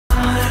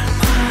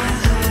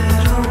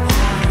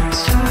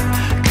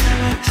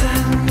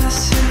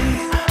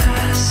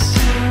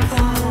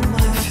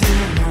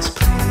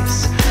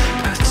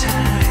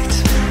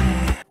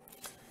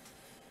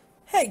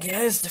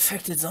guys,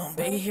 Defected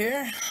Zombie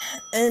here,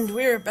 and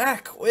we're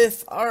back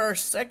with our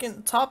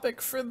second topic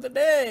for the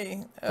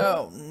day.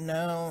 Oh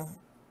no.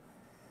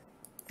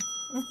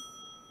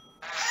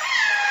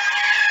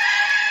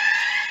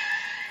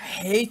 I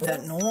hate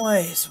that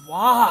noise.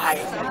 Why?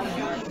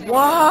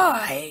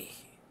 Why?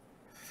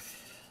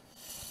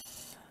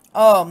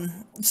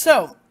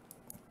 So,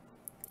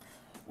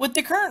 with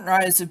the current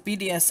rise of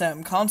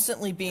BDSM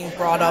constantly being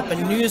brought up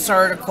in news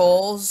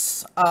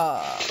articles,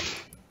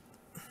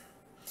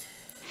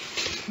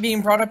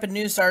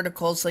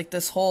 like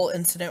this whole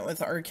incident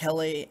with R.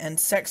 Kelly and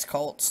sex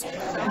cults,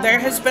 there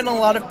has been a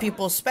lot of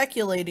people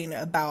speculating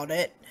about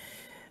it,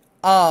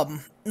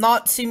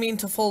 not seeming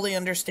to fully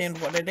understand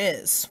what it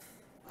is.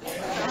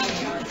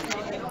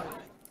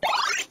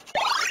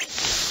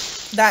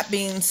 That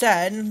being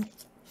said,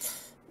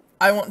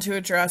 I want to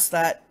address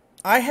that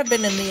I have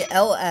been in the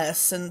LS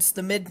since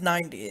the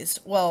mid-90s.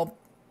 Well,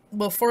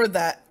 before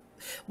that,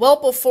 well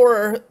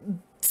before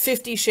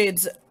 50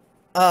 Shades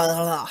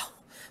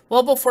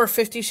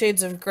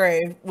of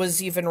Grey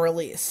was even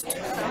released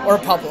or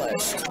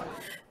published.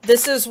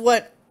 This is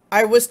what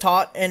I was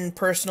taught and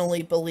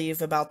personally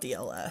believe about the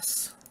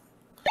LS.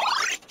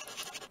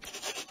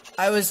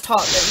 I was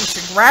taught that you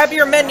should grab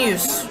your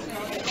menus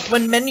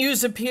when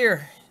menus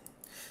appear.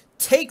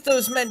 Take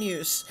those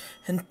menus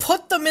and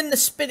put them in the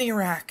spinning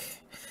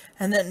rack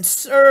and then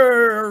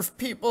serve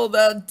people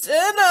their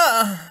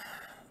dinner.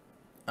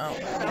 Oh.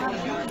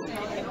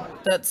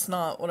 That's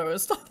not what I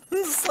was taught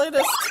in the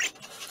slightest.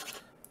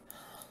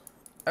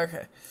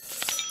 Okay.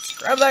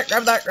 Grab that,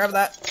 grab that, grab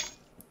that.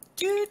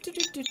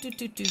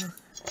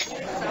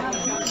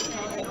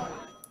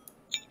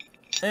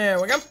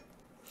 There we go.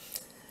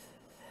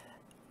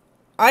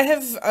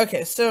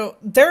 Okay, so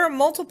there are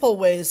multiple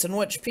ways in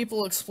which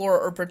people explore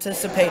or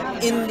participate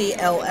in the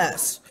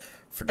LS.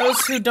 For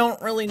those who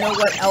don't really know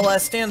what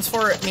LS stands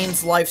for, it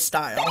means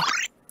lifestyle.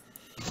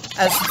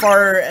 As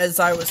far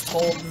as I was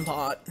told and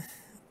taught.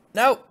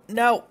 No,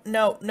 no,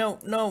 no, no,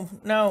 no,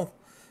 no.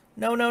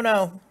 No, no,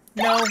 no.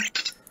 No.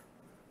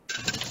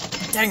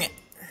 Dang it.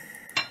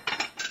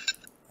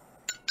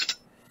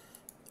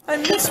 I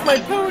missed my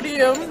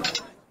podium.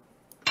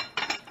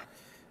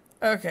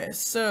 Okay,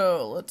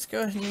 so let's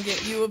go ahead and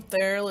get you up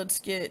there. Let's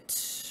get...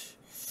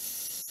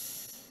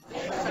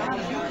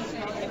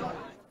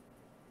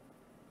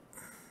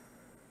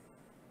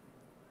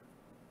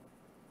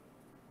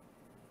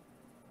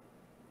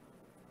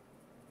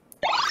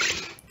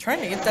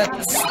 Trying to get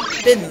that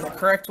spin the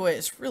correct way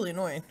is really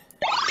annoying.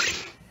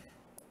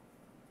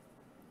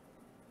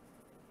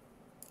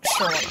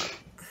 Sure,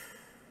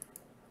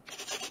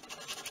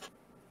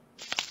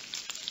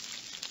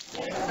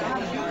 why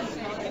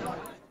not?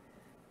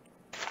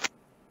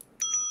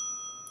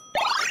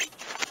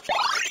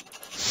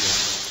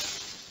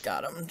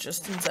 Got him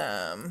just in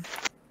time.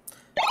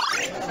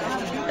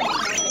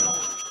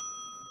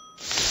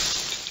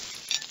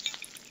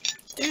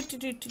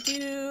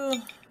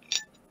 Do.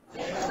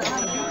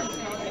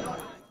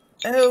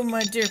 Oh,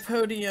 my dear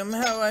podium,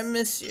 how I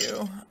miss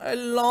you. I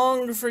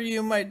long for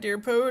you, my dear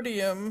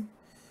podium.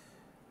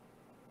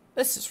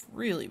 This is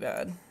really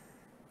bad.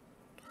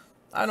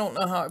 I don't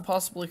know how I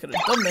possibly could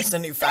have done this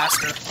any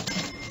faster.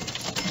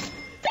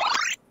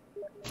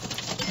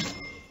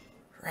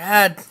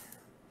 Rad.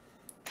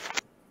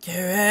 Get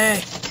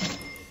away.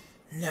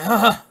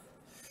 No.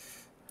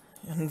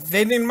 You're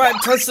invading my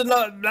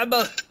personal...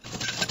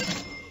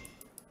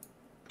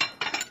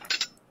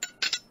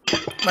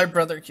 My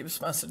brother keeps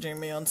messaging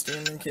me on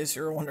Steam in case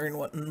you're wondering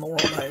what in the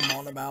world I'm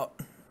on about.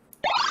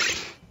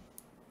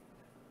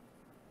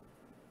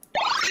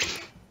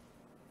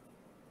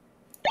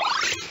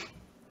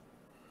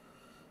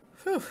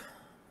 Whew.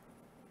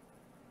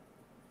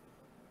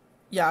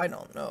 Yeah, I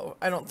don't know.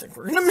 I don't think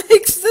we're gonna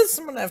make this.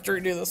 I'm gonna have to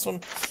redo this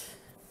one.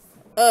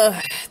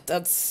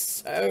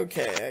 That's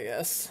okay, I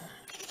guess.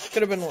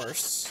 Could have been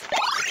worse.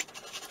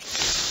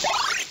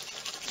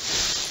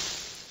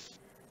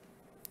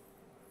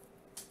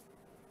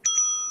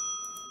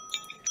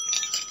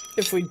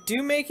 If we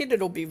do make it,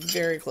 it'll be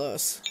very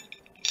close.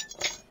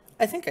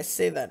 I think I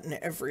say that in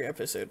every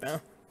episode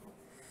now.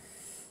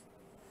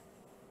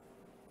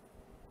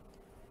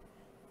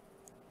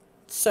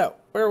 So,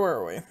 where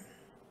were we?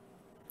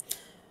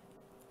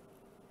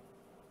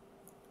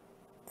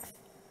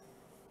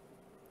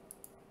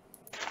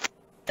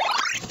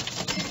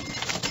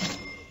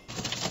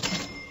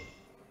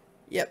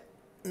 Yep.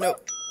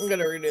 Nope. I'm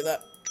gonna redo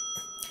that.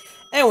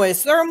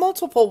 Anyways, there are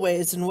multiple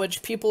ways in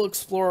which people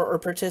explore or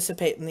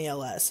participate in the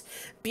LS.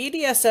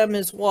 BDSM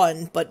is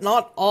one, but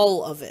not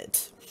all of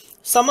it.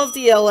 Some of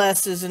the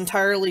LS is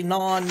entirely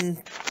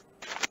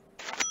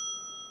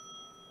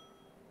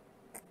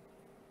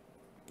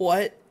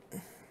What?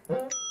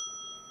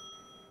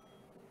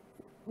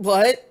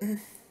 What?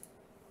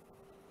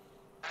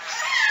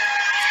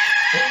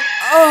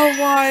 Oh,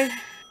 why?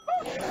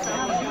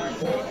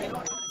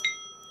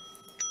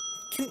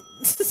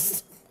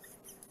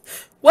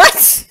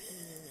 What?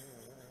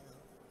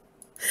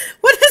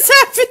 What has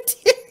happened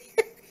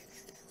here?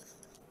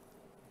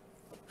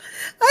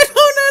 I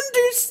don't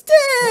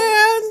understand.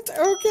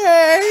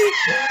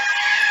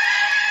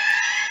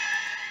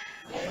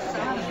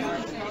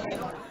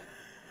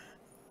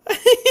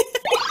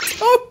 I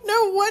don't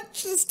know what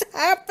just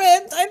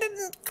happened. I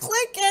didn't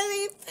click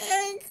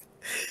anything.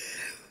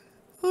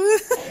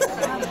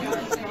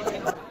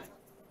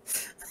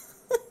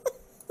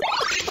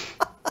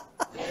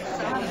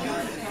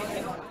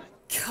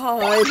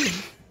 God.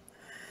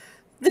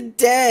 The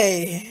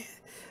day.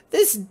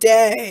 This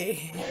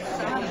day.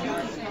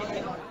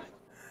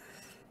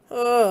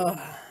 Ugh.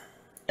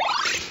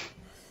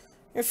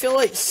 I feel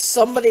like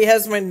somebody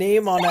has my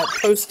name on a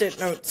post-it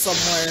note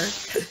somewhere.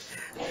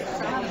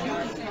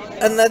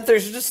 And that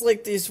there's just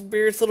like these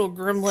weird little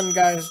gremlin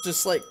guys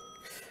just like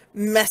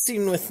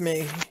messing with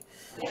me.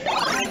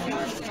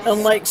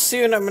 And like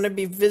soon I'm gonna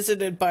be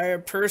visited by a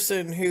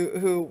person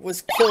who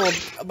was killed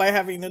by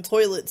having a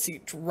toilet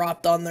seat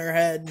dropped on their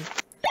head.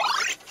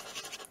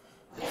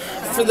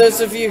 For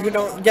those of you who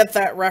don't get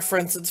that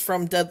reference, it's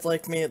from Dead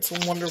Like Me. It's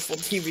a wonderful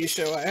TV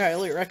show. I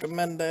highly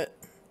recommend it.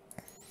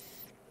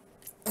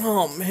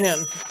 Oh,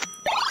 man.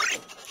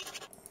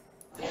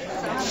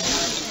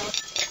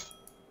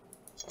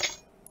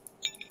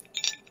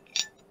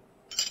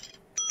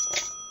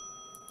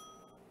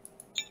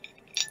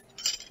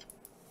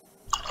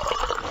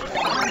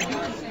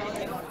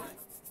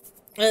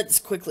 Let's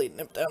quickly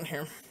nip down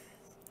here.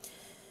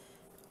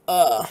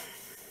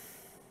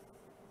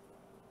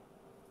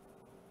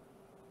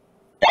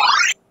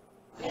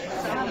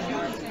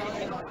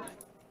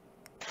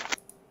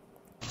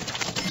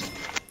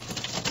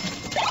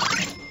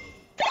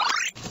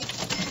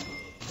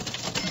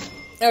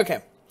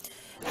 Okay.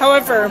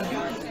 However,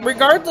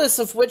 regardless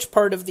of which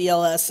part of the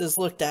LS is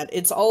looked at,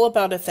 it's all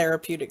about a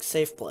therapeutic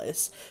safe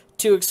place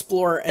to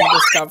explore and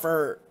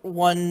discover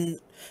one's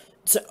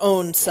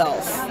own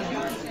self.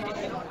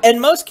 In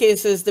most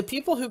cases, the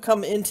people who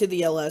come into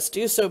the LS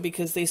do so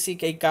because they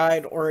seek a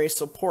guide or a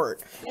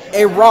support.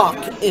 A rock,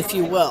 if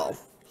you will.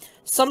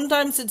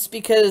 Sometimes it's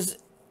because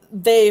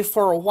they,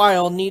 for a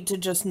while, need to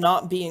just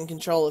not be in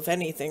control of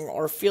anything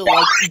or feel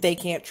like they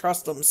can't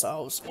trust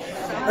themselves.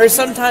 Or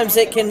sometimes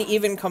it can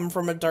even come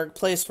from a dark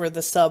place where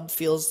the sub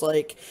feels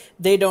like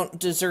they don't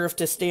deserve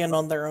to stand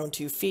on their own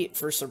 2 feet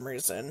for some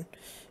reason,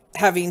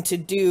 having to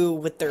do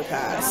with their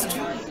past.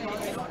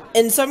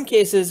 In some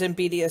cases in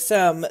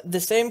BDSM, the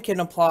same can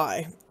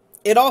apply.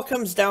 It all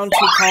comes down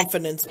to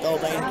confidence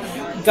building,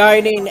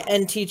 guiding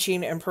and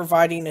teaching and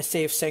providing a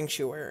safe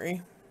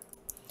sanctuary.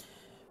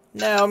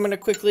 Now I'm going to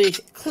quickly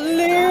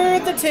clear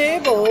the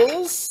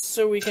tables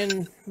so we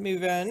can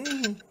move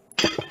in.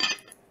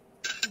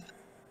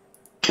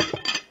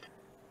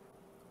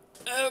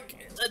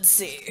 Okay, let's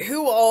see.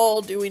 Who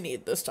all do we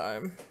need this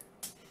time?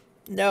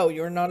 No,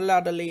 you're not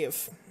allowed to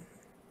leave.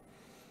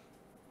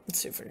 Let's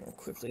see if I can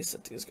quickly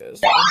set these guys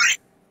down.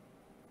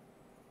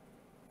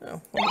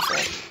 Oh,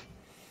 wonderful.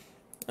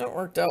 That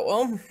worked out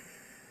well.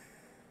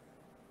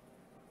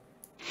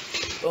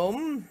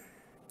 Boom.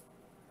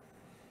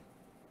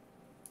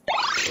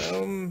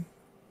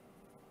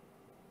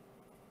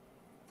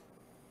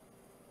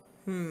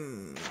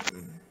 Boom.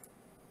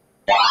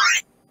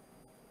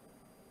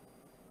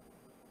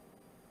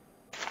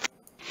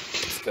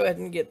 Let's go ahead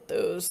and get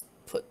those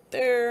put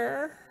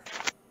there.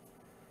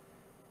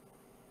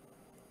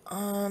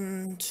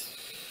 And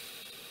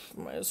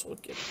might as well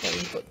get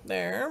them put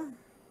there.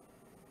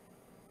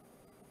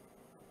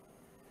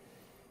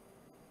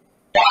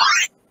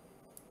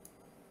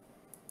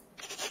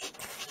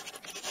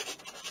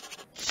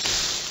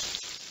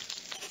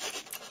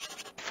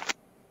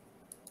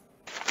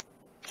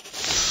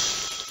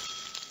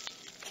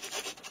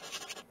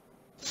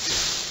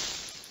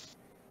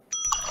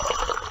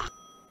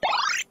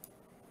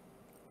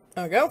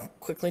 There we go.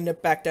 Quickly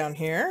nip back down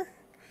here.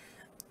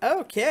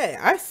 Okay,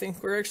 I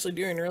think we're actually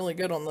doing really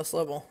good on this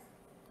level.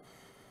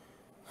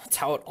 That's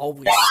how it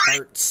always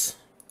starts.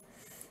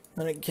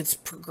 Then it gets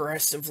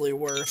progressively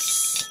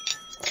worse.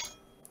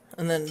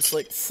 And then it's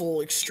like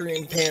full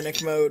extreme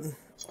panic mode.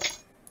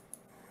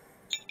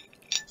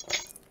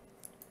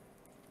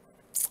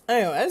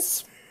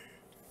 Anyways.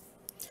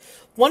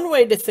 One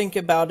way to think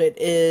about it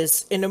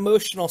is an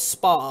emotional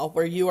spa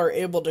where you are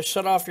able to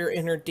shut off your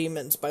inner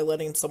demons by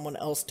letting someone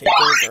else take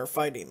over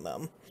fighting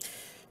them.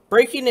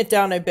 Breaking it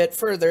down a bit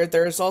further,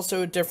 there is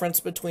also a difference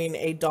between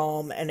a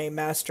dom and a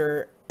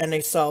master and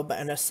a sub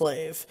and a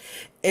slave.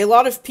 A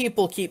lot of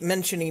people keep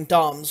mentioning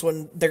doms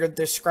when they're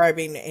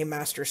describing a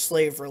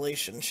master-slave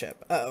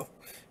relationship. Uh-oh.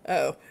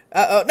 Uh-oh.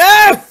 Uh-oh.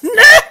 No!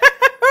 No!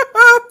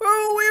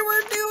 We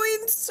were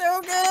doing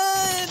so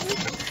good!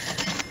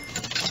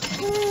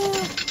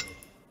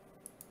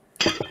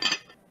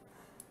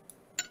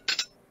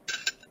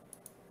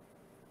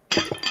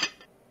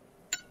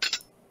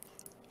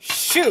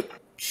 Shoot!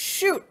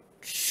 Shoot!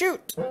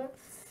 Shoot!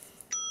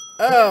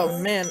 Oh,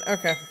 man.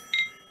 Okay.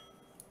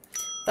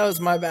 That was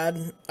my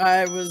bad.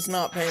 I was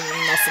not paying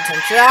enough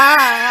attention.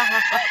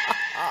 Ah!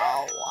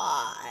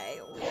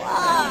 Why?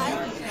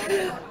 Why?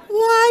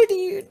 Why do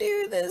you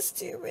do this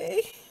to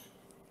me?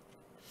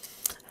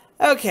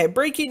 Okay,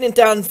 breaking it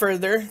down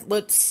further,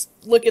 let's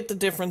look at the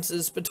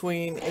differences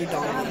between a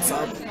dom and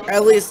sub.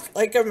 At least,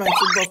 like I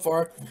mentioned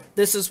before,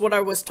 this is what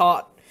I was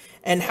taught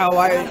and how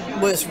I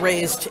was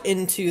raised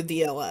into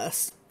the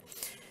LS.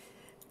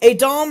 A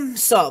dom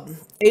sub.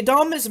 A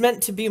dom is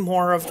meant to be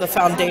more of the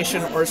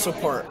foundation or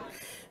support.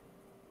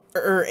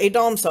 Or a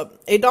dom sub.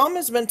 A dom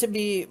is meant to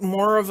be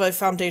more of a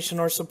foundation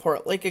or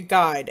support, like a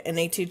guide and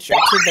a teacher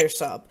to their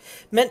sub,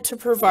 meant to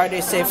provide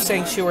a safe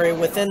sanctuary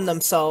within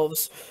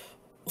themselves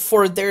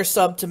for their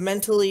sub to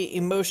mentally,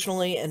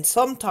 emotionally, and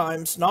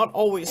sometimes, not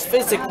always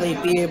physically,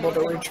 be able to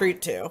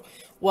retreat to,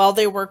 while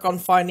they work on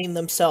finding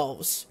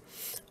themselves,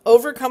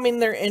 overcoming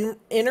their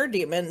inner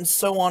demons,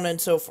 so on and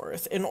so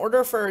forth. In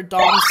order for a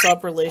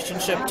dom-sub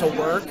relationship to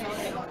work,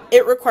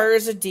 it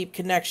requires a deep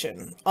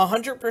connection,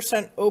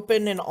 100%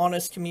 open and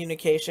honest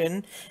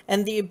communication,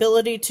 and the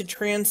ability to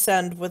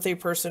transcend with a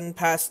person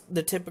past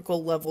the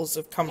typical levels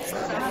of comfort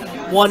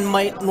one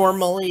might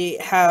normally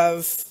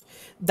have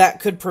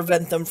that could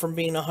prevent them from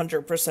being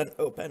 100%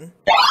 open.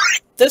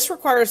 This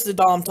requires the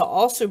Dom to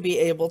also be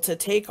able to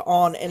take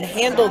on and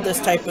handle this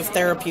type of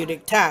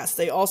therapeutic task.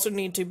 They also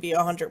need to be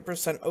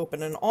 100%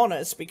 open and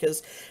honest,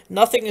 because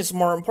nothing is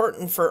more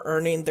important for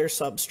earning their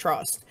sub's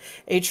trust.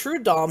 A true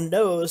Dom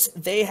knows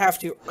they have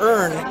to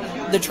earn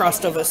the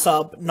trust of a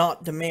sub,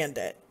 not demand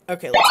it.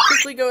 Okay, let's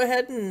quickly go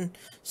ahead and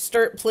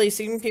start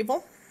placing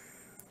people.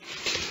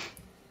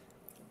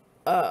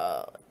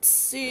 Let's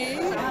see.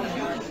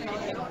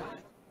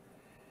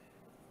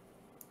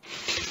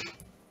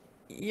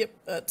 Yep,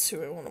 that's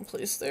who I want to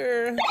place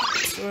there.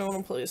 That's who I want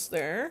to place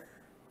there.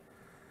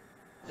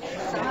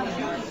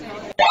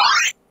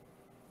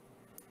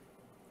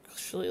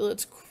 Actually,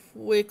 let's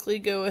quickly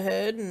go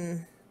ahead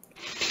and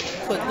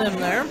put them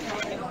there.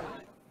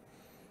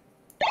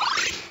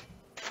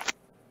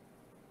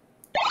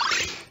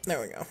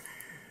 There we go.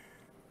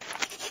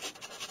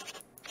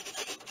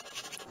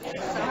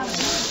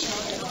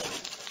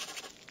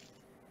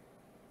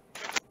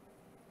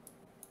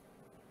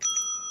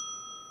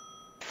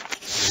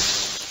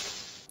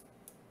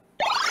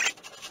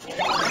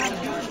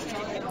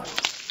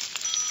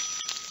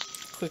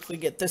 Quickly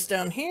get this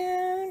down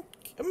here.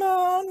 Come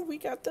on, we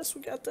got this, we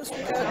got this, we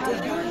got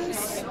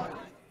this.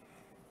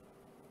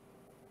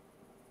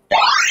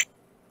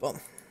 Boom.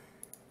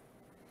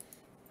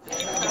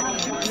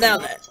 Now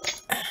that.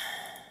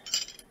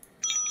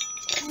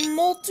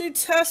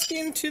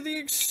 Multitasking to the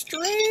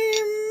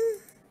extreme.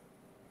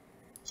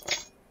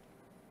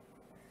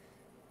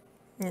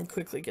 And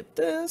quickly get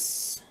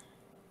this.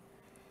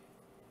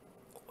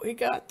 We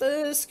got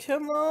this,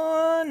 come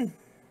on.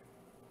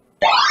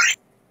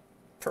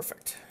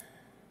 Perfect.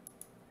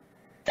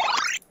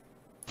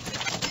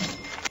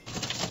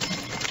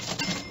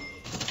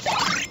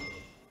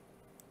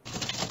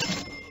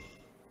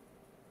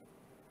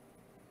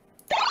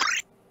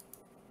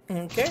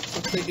 Okay,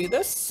 quickly do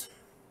this.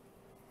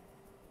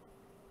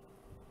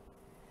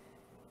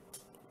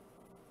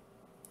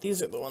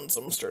 These are the ones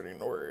I'm starting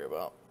to worry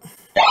about.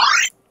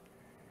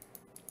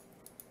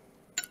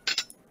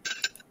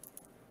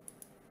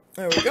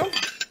 There we go.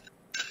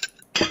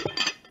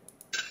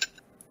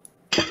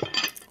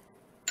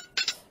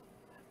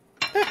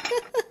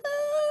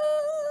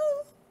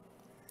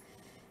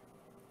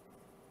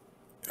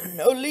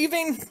 No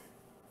leaving.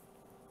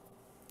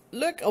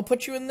 Look, I'll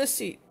put you in this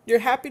seat. You're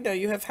happy now.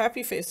 You have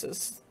happy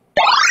faces.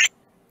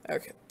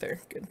 Okay,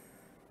 there. Good.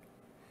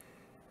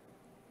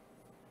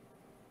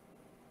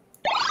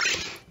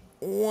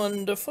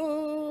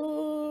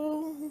 Wonderful.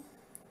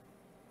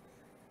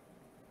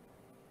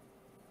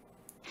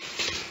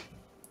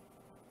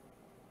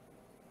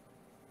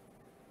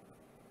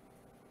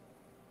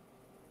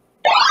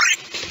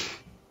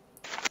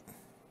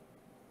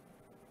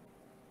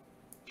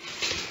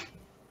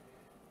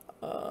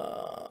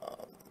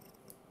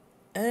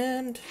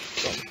 And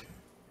boom.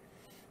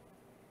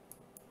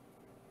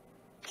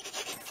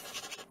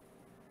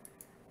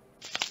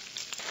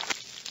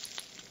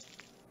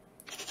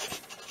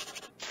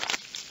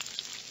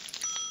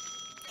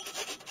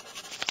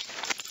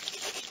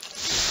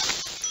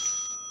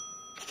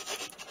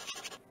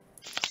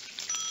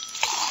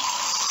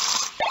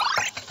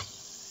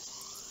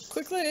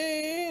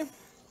 Quickly.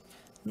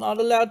 Not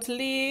allowed to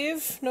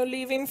leave. No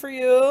leaving for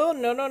you.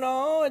 No, no,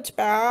 no. It's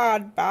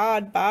bad,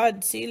 bad,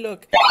 bad. See,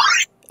 look.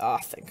 Ah,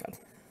 thank God.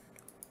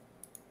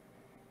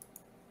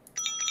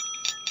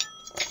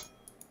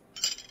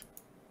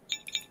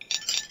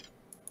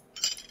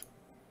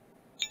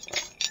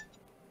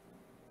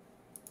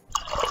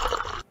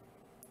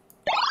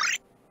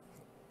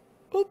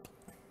 Oop.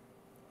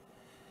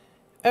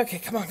 Okay,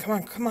 come on, come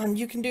on, come on.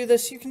 You can do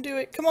this. You can do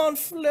it. Come on,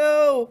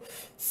 Flo.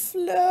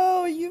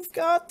 Flo, you've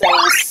got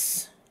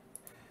this.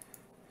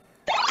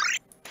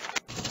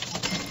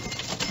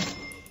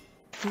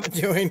 What am I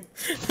doing?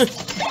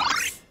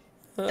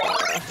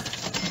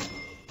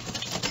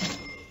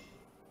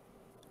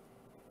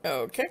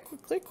 Okay,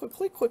 quickly,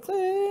 quickly,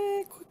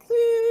 quickly, quickly.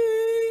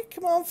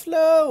 Come on,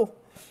 Flo.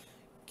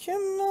 Come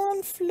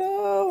on,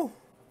 Flo.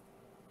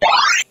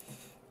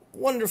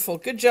 Wonderful.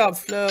 Good job,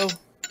 Flo.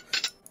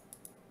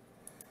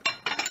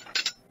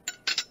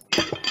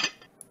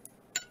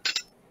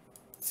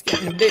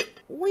 getting a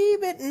wee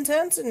bit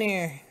intense in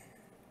here.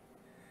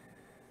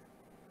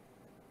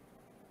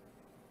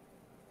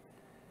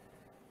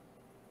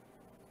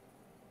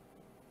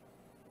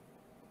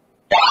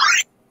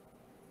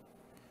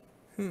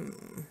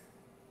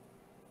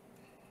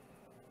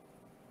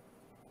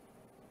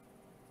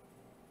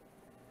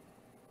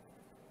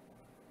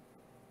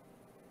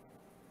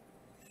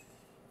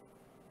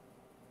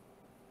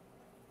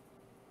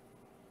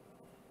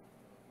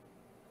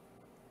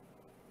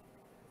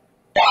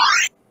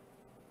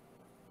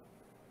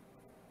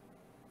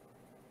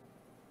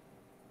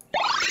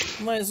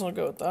 Might as well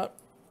go with that.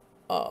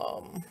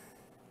 I'm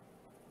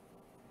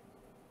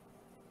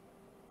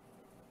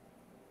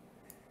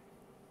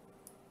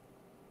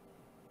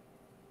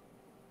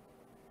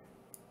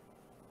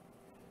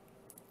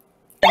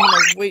gonna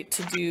wait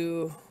to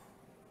do...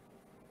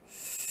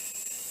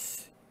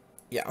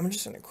 Yeah, I'm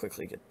just gonna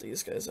quickly get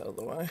these guys out of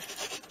the way.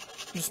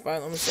 Just by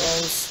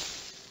themselves.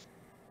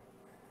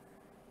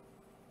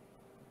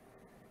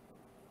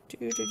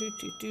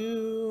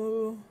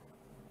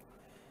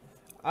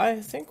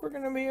 I think we're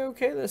gonna be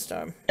okay this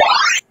time.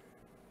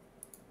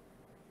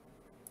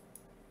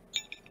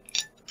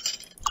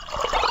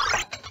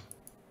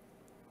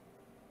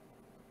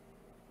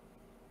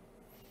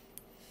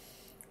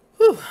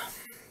 Whew.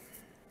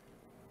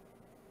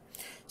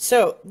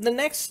 So, the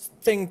next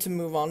thing to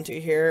move on to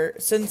here,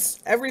 since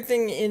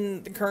everything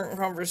in the current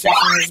conversation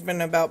has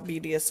been about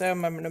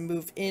BDSM, I'm going to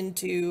move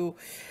into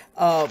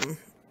a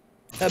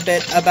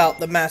bit about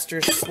the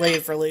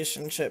master-slave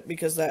relationship,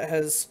 because that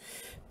has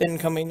been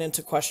coming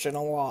into question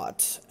a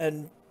lot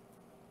and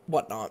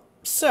whatnot.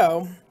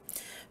 So,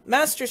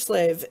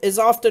 master-slave is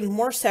often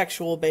more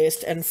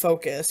sexual-based and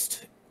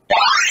focused.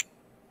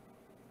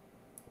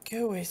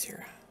 Go away,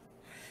 Sarah.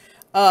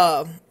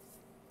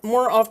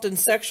 More often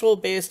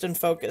sexual-based and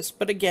focused,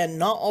 but again,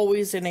 not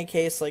always in a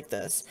case like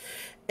this.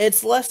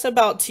 It's less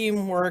about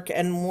teamwork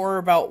and more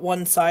about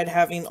one side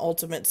having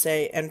ultimate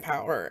say and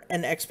power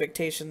and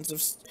expectations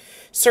of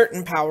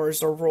certain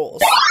powers or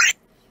roles.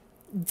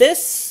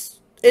 This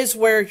is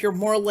where you're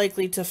more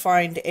likely to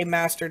find a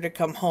master to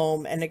come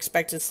home and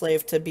expect a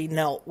slave to be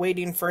knelt,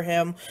 waiting for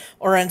him,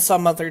 or in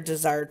some other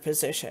desired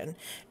position.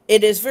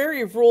 It is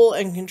very rule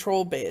and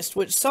control based,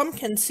 which some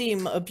can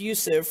seem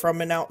abusive from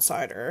an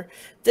outsider.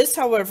 This,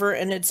 however,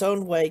 in its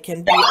own way,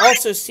 can be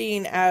also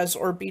seen as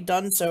or be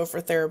done so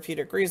for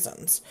therapeutic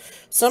reasons.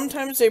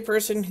 Sometimes a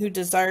person who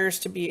desires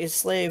to be a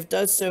slave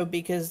does so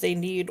because they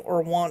need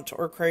or want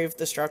or crave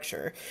the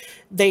structure.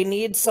 They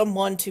need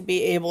someone to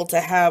be able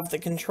to have the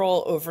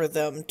control over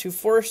them, to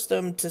force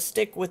them to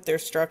stick with their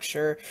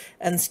structure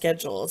and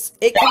schedules.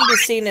 It can be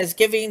seen as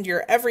giving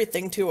your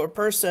everything to a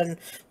person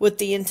with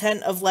the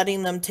intent of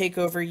letting them take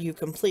over you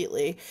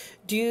completely.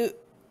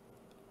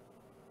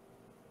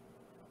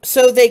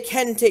 So they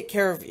can take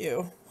care of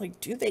you. Like,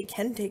 they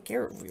can take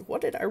care of you?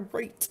 What did I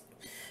write?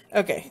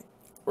 Okay.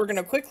 We're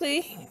gonna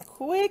quickly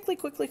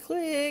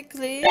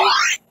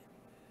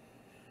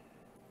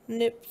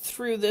nip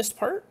through this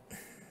part.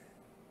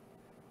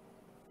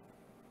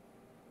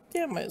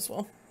 Yeah, might as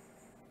well.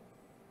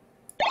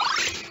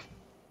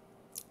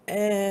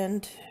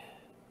 And...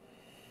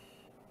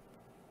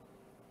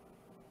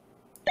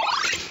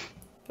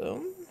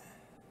 boom.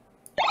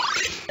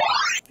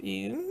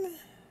 Boom.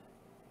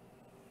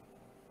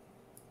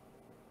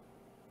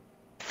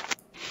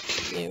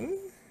 Boom.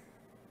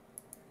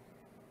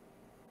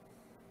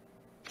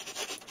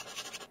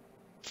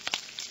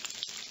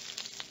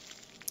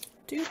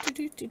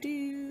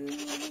 Do.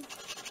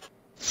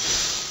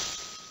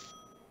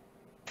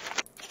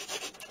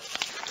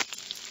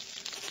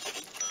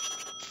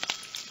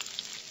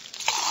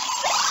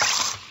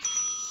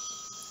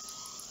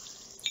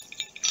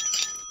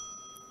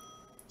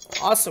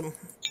 Awesome.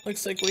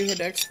 Looks like we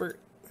hit expert.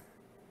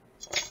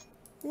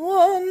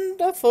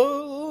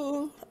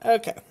 Wonderful.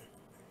 Okay.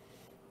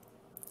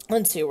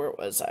 Let's see, where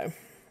was I?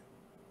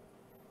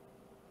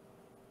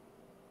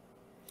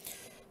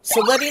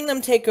 So letting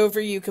them take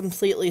over you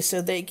completely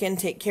so they can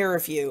take care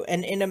of you,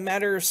 and in a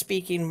matter of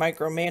speaking,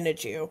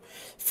 micromanage you.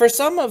 For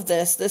some of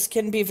this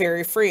can be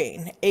very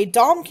freeing. A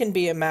dom can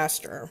be a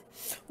master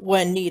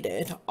when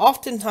needed.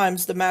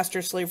 Oftentimes, the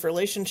master-slave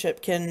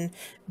relationship can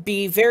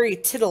be very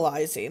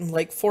titillizing,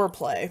 like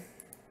foreplay.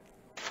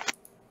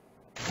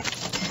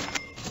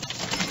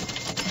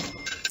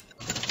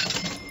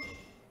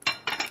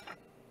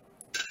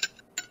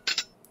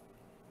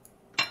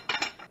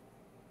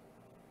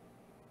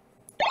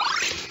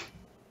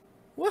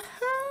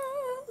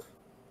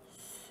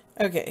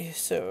 Okay,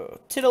 so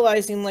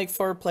titillizing like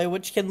foreplay,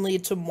 which can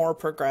lead to more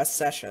progressed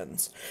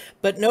sessions.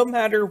 But no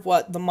matter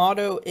what, the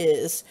motto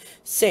is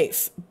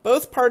safe.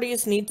 Both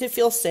parties need to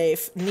feel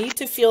safe, need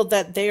to feel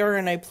that they are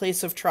in a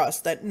place of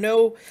trust, that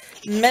no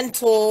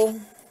mental,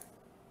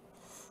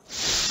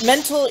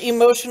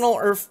 emotional,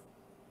 or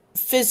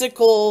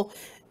physical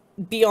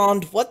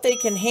beyond what they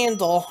can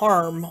handle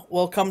harm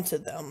will come to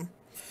them.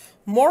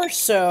 More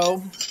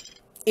so,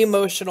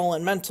 emotional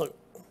and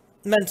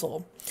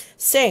mental.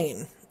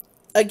 Sane.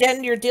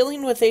 Again, you're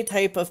dealing with a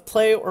type of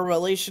play or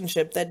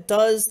relationship that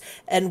does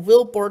and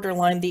will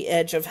borderline the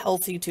edge of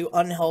healthy to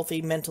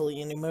unhealthy mentally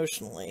and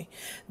emotionally.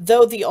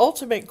 Though the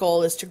ultimate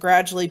goal is to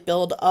gradually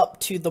build up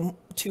to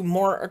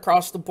more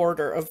across the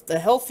border of the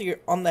healthier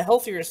on the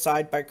healthier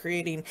side by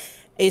creating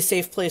a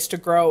safe place to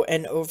grow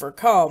and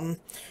overcome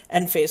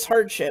and face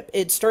hardship.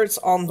 It starts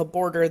on the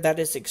border that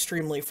is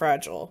extremely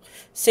fragile.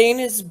 Sane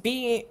is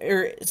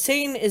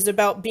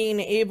about being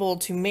able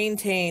to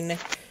maintain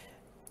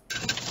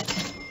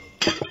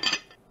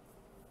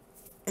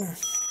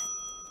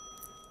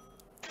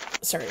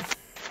sorry.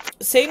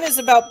 Sane is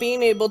about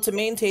being able to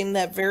maintain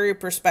that very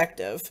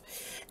perspective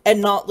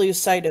and not lose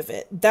sight of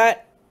it.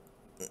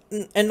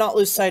 Not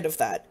lose sight of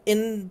that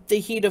in the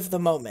heat of the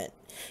moment.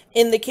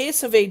 In the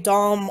case of a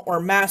dom or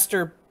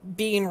master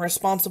being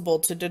responsible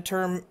to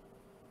determine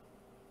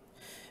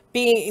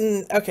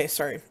being okay,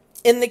 sorry.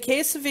 In the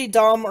case of a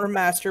dom or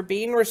master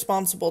being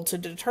responsible to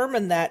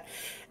determine that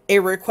a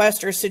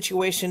request or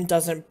situation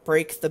doesn't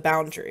break the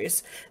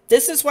boundaries.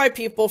 This is why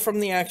people from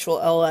the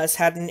actual LS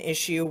had an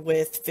issue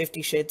with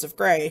 50 Shades of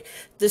Grey.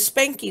 The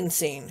spanking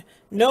scene.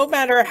 No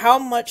matter how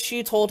much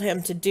she told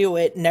him to do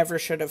it, never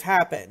should have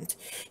happened.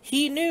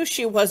 He knew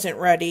she wasn't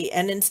ready,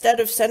 and instead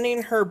of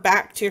sending her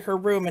back to her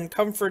room and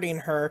comforting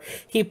her,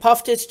 he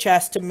puffed his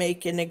chest to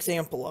make an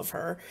example of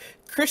her.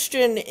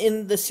 Christian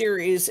in the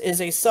series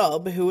is a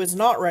sub who is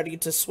not ready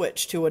to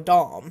switch to a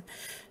dom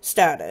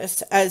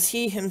status, as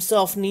he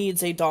himself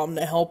needs a dom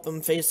to help him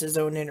face his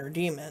own inner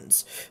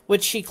demons,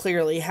 which he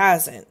clearly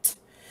hasn't.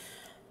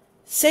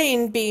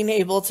 Sane being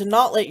able to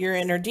not let your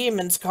inner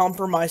demons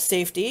compromise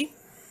safety,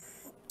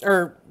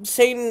 or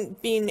sane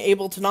being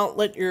able to not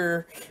let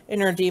your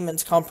inner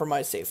demons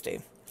compromise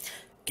safety.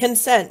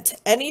 Consent,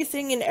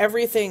 anything and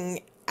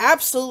everything,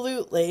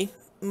 absolutely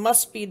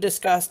must be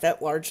discussed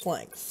at large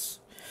lengths.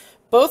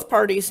 Both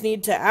parties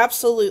need to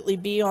absolutely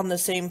be on the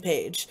same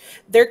page.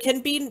 There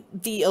can be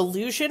the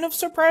illusion of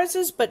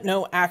surprises, but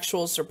no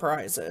actual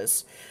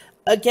surprises.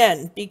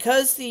 Again,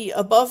 because the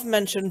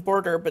above-mentioned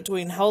border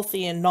between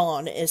healthy and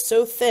non is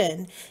so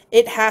thin,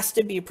 it has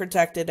to be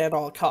protected at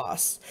all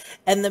costs.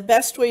 And the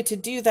best way to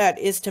do that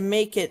is to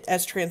make it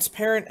as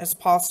transparent as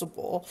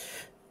possible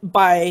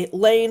by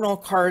laying all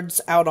cards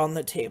out on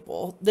the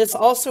table. This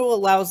also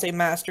allows a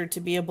master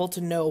to be able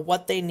to know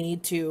what they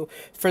need to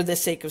for the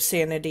sake of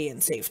sanity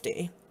and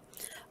safety.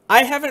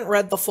 I haven't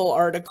read the full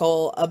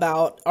article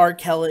about R.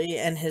 Kelly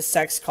and his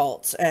sex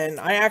cults, and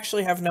I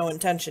actually have no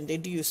intention to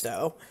do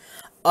so.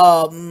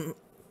 My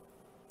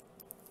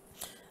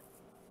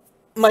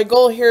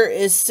goal here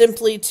is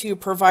simply to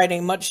provide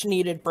a much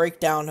needed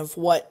breakdown of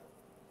what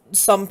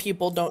some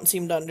people don't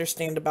seem to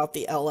understand about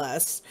the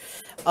LS.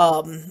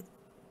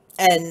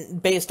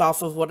 And based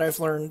off of what I've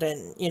learned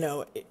and,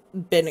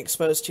 been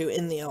exposed to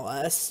in the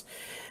LS.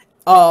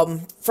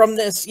 From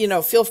this,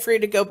 feel free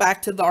to go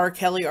back to the R.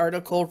 Kelly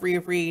article,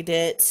 reread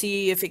it,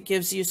 see if it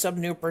gives you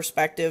some new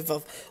perspective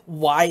of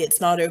why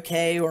it's not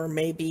okay, or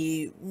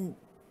maybe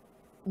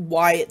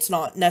why it's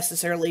not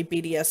necessarily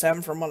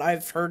BDSM. From what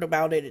I've heard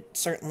about it, it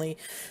certainly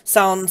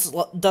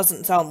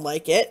doesn't sound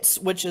like it,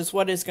 which is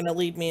what is going to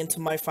lead me into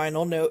my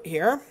final note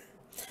here.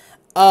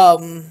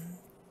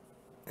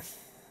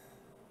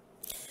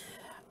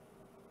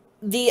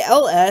 The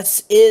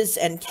LS is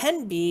and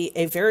can be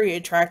a very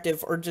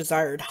attractive or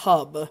desired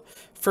hub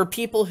for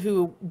people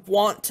who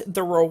want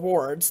the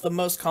rewards, the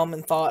most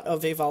common thought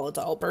of a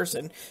volatile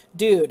person.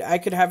 Dude, I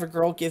could have a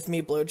girl give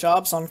me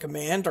blowjobs on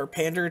command or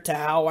pander to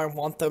how I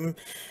want them.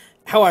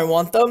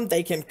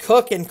 They can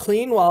cook and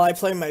clean while I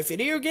play my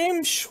video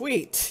game?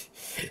 Sweet.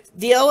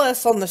 The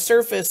LS on the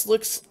surface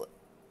looks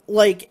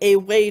like a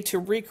way to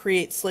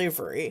recreate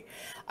slavery.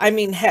 I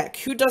mean, heck,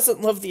 who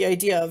doesn't love the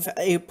idea of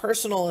a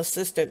personal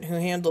assistant who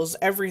handles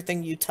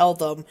everything you tell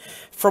them,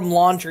 from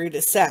laundry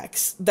to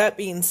sex? That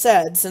being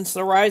said, since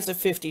the rise of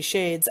 50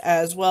 Shades,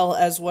 as well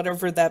as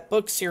whatever that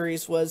book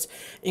series was,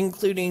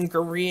 including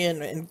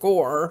Korean and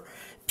gore,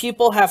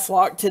 people have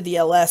flocked to the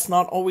LS,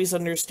 not always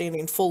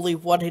understanding fully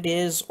what it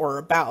is or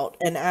about.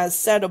 And as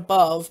said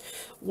above,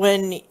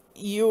 when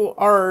you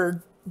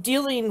are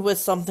dealing with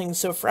something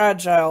so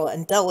fragile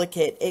and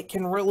delicate, it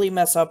can really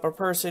mess up a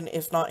person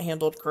if not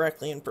handled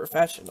correctly and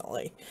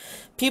professionally.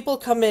 People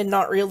come in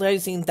not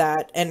realizing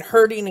that and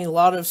hurting a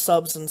lot of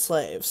subs and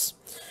slaves.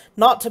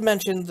 Not to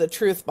mention the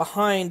truth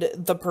behind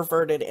the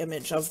perverted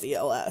image of the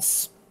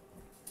LS.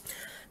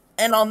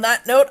 And on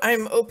that note,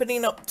 I'm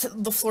opening up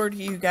the floor to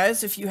you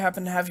guys. If you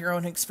happen to have your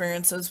own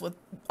experiences with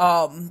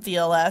the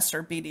LS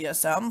or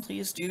BDSM,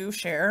 please do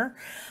share.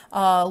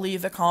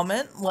 Leave a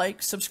comment,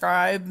 like,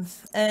 subscribe,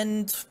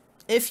 and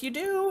if you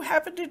do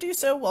happen to do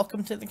so,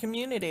 welcome to the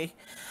community.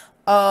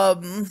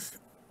 I'm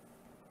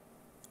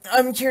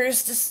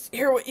curious to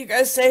hear what you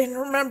guys say, and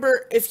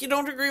remember, if you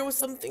don't agree with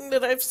something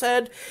that I've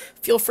said,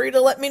 feel free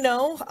to let me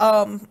know.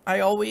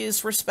 I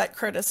always respect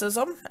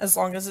criticism, as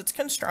long as it's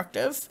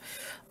constructive.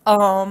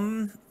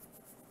 And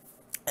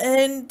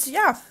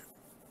yeah,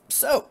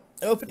 so,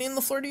 opening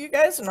the floor to you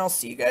guys, and I'll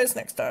see you guys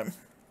next time.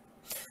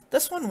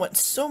 This one went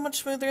so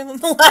much smoother than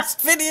the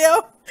last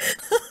video.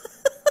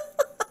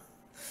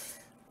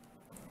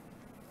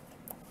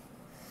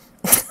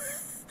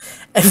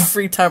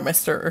 every time I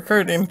start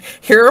recording,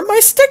 here are my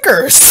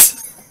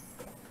stickers.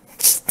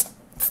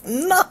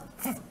 No.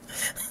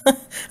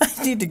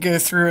 I need to go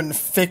through and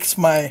fix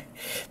my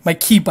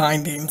key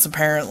bindings,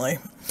 apparently.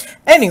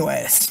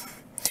 Anyways,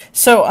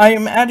 so I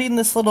am adding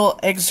this little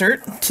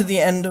excerpt to the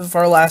end of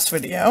our last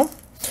video.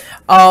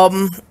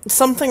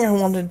 Something I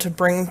wanted to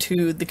bring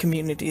to the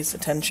community's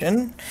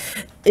attention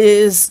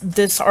is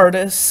this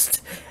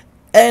artist.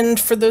 And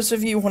for those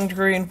of you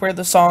wondering where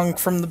the song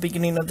from the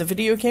beginning of the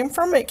video came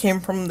from, it came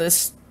from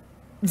this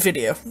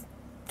video.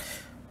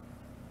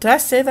 Did I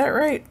say that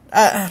right?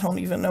 I don't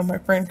even know. My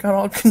brain got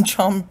all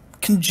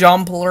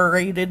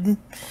conjumblerated.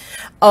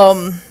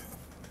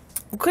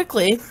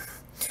 Quickly,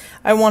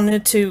 I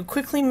wanted to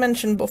quickly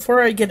mention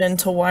before I get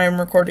into why I'm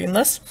recording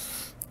this,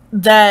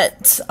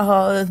 that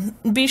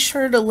be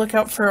sure to look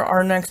out for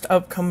our next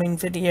upcoming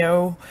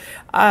video.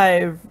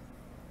 I'm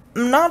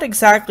not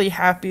exactly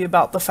happy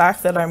about the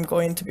fact that I'm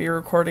going to be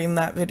recording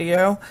that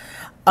video.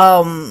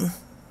 I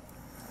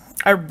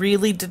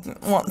really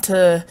didn't want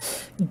to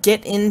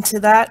get into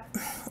that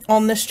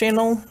on this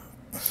channel.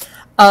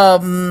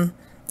 I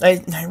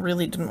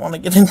really didn't want to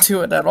get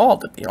into it at all,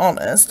 to be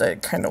honest. I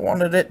kind of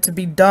wanted it to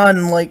be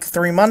done like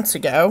 3 months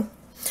ago.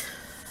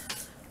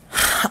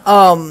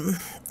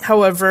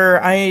 However,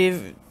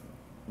 I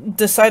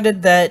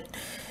decided that,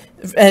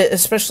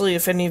 especially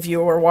if any of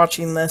you are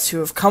watching this who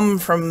have come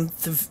from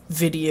the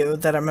video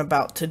that I'm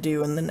about to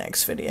do in the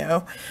next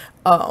video,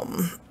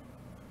 I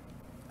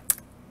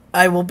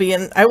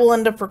will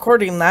end up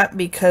recording that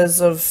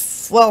because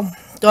of, well,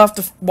 you'll have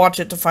to watch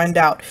it to find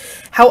out.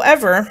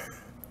 However,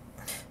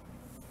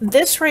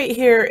 this right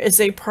here is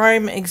a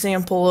prime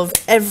example of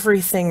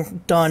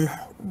everything done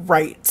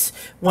right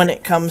when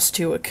it comes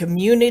to a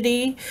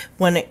community,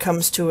 when it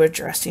comes to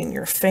addressing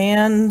your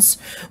fans,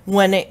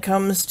 when it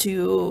comes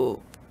to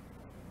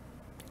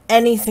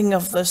anything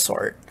of the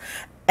sort.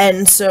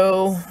 And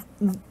so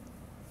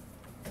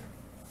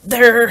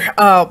there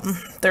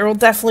will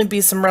definitely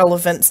be some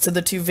relevance to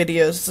the 2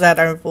 videos that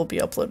I will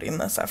be uploading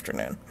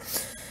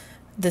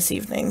this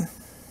evening,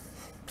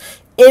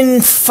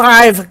 in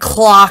 5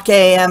 o'clock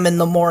a.m. in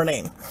the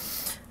morning.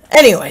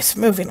 Anyways,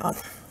 moving on.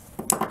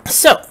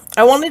 So,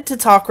 I wanted to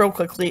talk real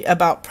quickly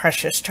about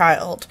Precious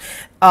Child,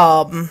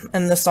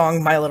 and the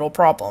song My Little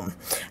Problem.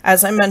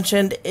 As I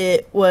mentioned,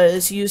 it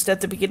was used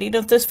at the beginning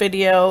of this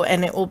video,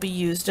 and it will be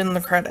used in the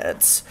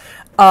credits.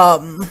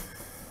 What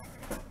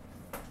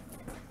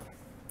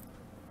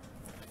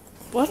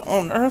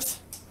on earth?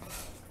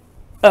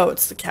 Oh,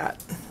 it's the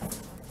cat.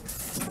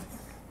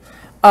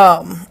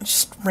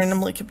 Just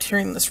randomly kept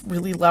hearing this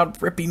really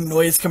loud ripping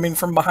noise coming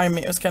from behind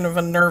me. It was kind of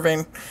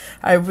unnerving.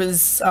 I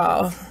was,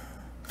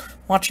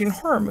 watching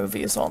horror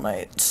movies all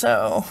night,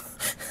 so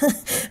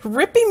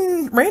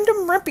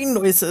random ripping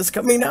noises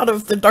coming out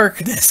of the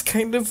darkness,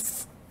 kind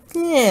of,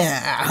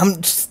 yeah,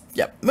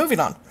 yep,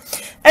 moving on.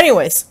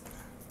 Anyways,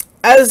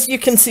 as you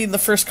can see, the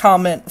first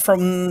comment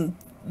from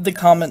the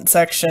comment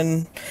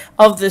section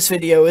of this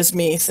video is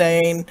me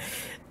saying,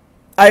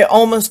 I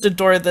almost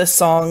adore this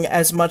song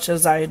as much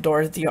as I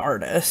adore the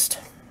artist.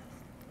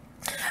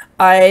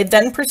 I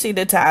then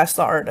proceeded to ask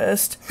the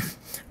artist,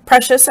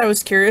 Precious, I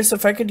was curious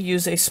if I could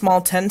use a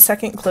small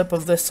 10-second clip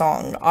of this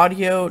song,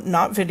 audio,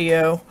 not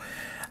video,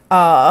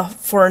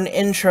 for an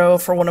intro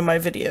for one of my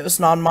videos,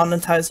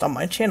 non-monetized on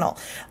my channel.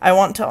 I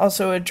want to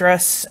also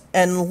address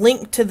and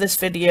link to this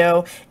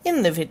video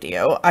in the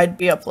video I'd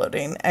be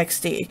uploading,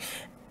 XD.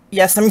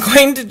 Yes, I'm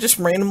going to just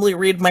randomly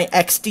read my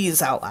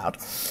XDs out loud.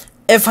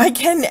 If I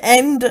can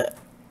end...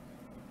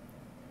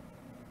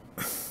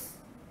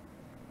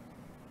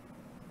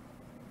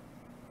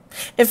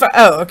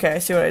 oh, okay, I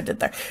see what I did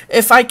there.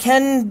 If I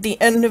can,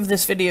 the end of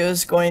this video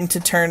is going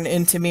to turn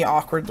into me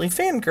awkwardly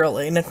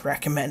fangirling and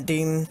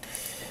recommending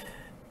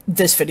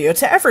this video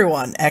to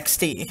everyone,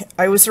 XD.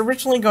 I was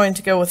originally going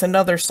to go with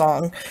another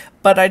song,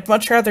 but I'd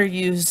much rather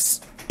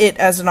use it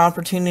as an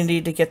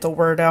opportunity to get the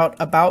word out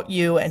about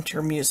you and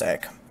your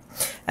music.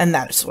 And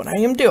that is what I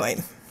am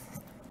doing.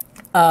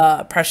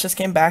 Precious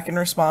came back and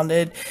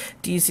responded,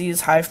 DZ's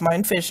Hive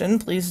Mind Vision,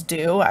 please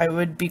do. I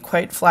would be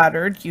quite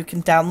flattered. You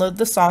can download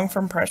the song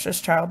from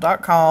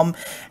preciouschild.com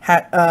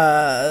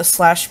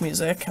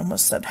 /music. I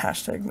almost said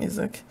hashtag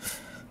music.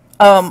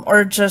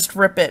 Or just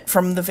rip it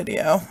from the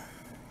video.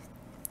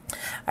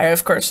 I,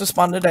 of course,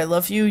 responded, I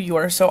love you. You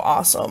are so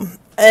awesome.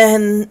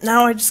 And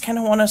now I just kind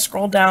of want to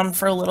scroll down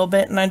for a little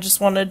bit, and I just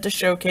wanted to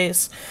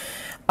showcase,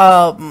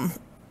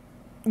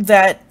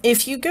 that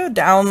if you go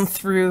down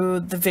through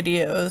the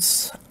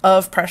videos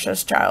of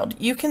Precious Child,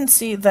 you can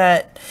see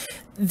that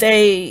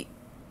they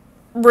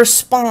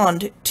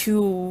respond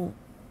to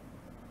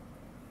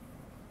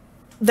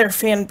their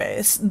fan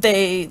base,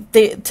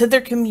 to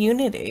their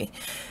community.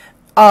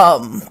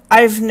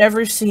 I've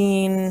never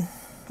seen,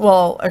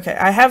 well, okay,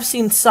 I have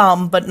seen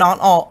some, but not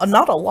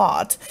a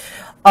lot,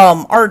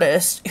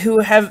 artists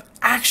who have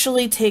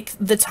actually take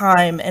the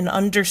time and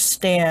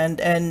understand,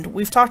 and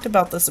we've talked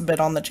about this a bit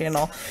on the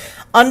channel,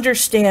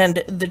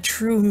 understand the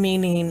true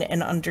meaning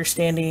and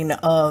understanding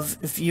of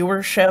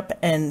viewership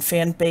and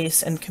fan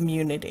base and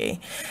community.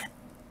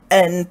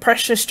 And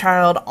Precious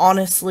Child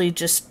honestly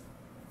just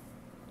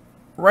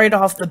right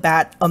off the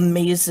bat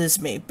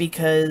amazes me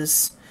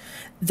because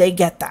they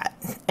get that.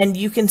 And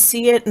you can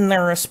see it in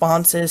their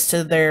responses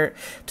to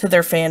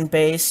their fan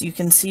base. You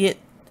can see it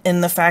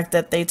in the fact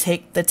that they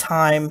take the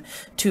time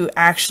to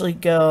actually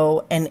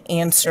go and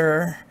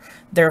answer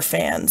their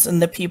fans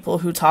and the people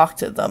who talk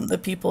to them, the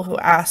people who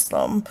ask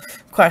them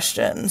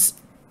questions.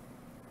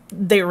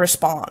 They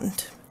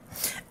respond.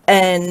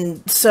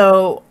 And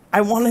so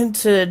I wanted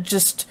to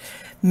just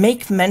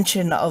make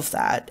mention of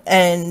that.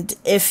 And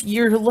if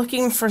you're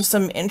looking for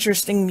some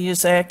interesting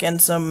music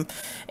and some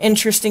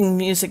interesting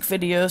music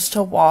videos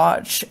to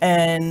watch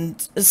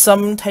and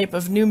some type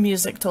of new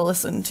music to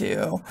listen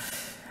to,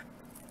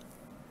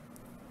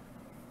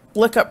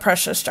 look up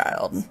Precious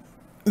Child,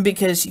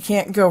 because you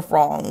can't go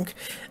wrong.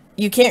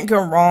 You can't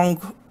go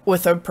wrong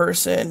with a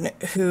person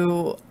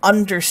who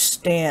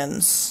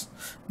understands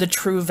the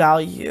true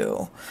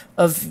value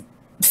of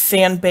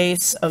fan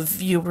base, of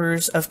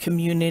viewers, of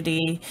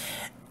community,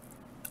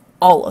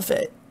 all of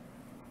it.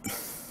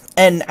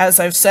 And as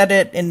I've said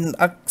it in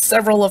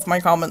several of my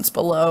comments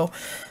below,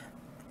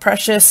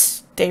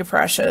 Precious, stay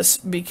precious,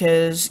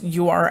 because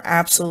you are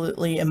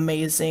absolutely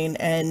amazing,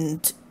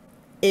 and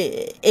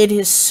it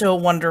is so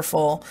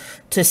wonderful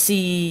to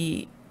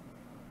see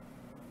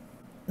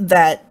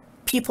that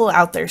people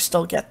out there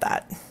still get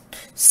that.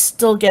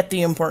 Still get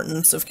the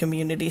importance of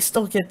community,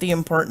 still get the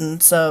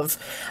importance of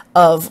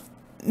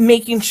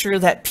making sure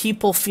that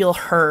people feel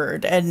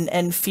heard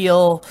and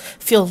feel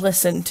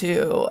listened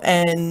to,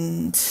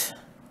 and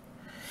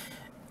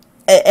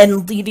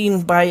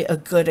leading by a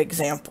good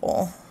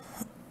example.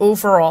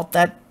 Overall,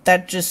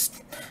 that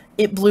just,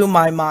 it blew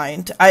my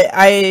mind.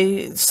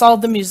 I saw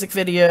the music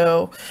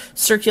video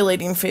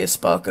circulating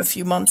Facebook a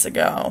few months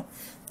ago,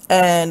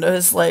 and I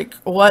was like,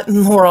 what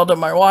in the world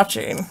am I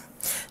watching?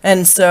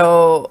 And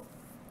so,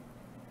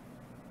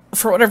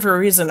 for whatever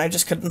reason, I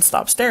just couldn't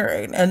stop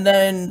staring. And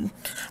then,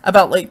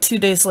 about like 2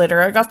 days later,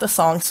 I got the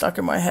song stuck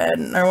in my head,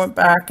 and I went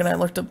back and I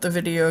looked up the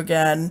video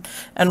again,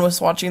 and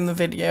was watching the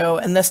video,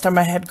 and this time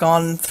I had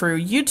gone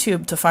through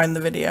YouTube to find the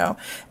video.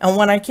 And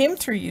when I came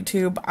through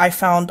YouTube, I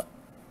found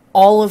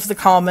all of the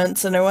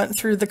comments, and I went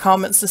through the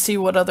comments to see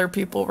what other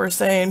people were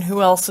saying,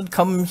 who else had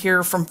come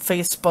here from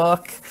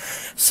Facebook,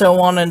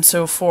 so on and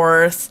so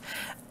forth.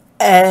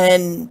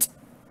 And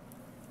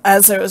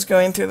as I was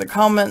going through the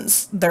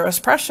comments, there was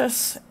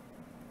Precious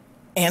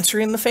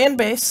answering the fan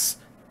base,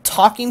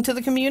 talking to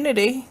the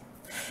community,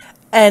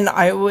 and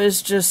I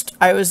was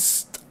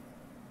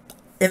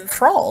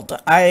enthralled.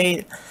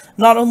 I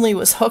not only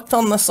was hooked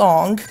on the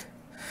song,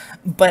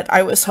 but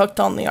I was hooked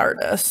on the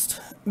artist,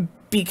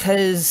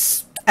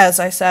 because, as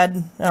I said,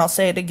 and I'll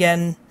say it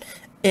again,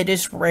 it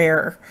is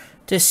rare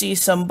to see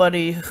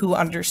somebody who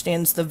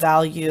understands the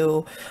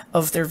value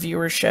of their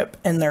viewership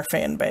and their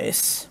fan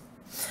base.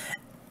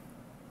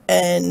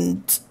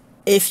 And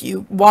if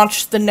you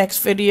watch the next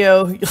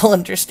video, you'll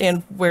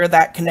understand where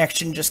that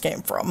connection just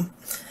came from.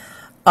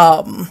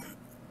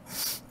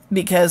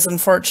 Because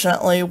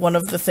unfortunately, one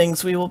of the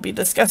things we will be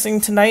discussing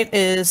tonight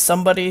is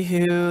somebody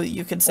who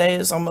you could say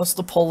is almost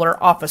the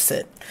polar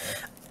opposite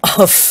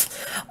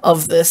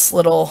of this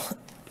little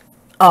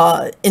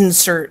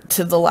insert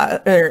to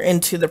the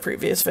into the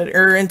previous video,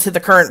 or into the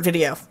current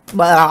video.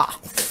 Blah.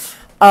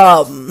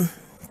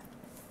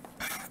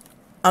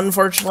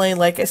 Unfortunately,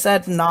 like I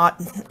said,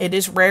 it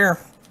is rare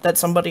that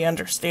somebody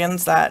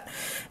understands that.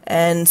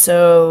 And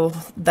so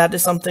that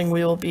is something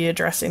we will be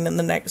addressing in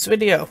the next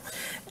video.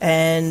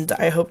 And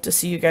I hope to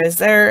see you guys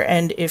there.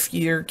 And if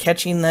you're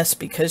catching this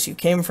because you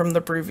came from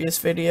the previous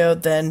video,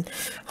 then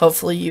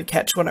hopefully you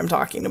catch what I'm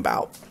talking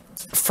about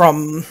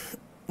from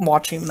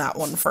watching that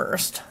one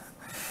first.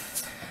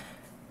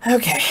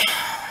 Okay.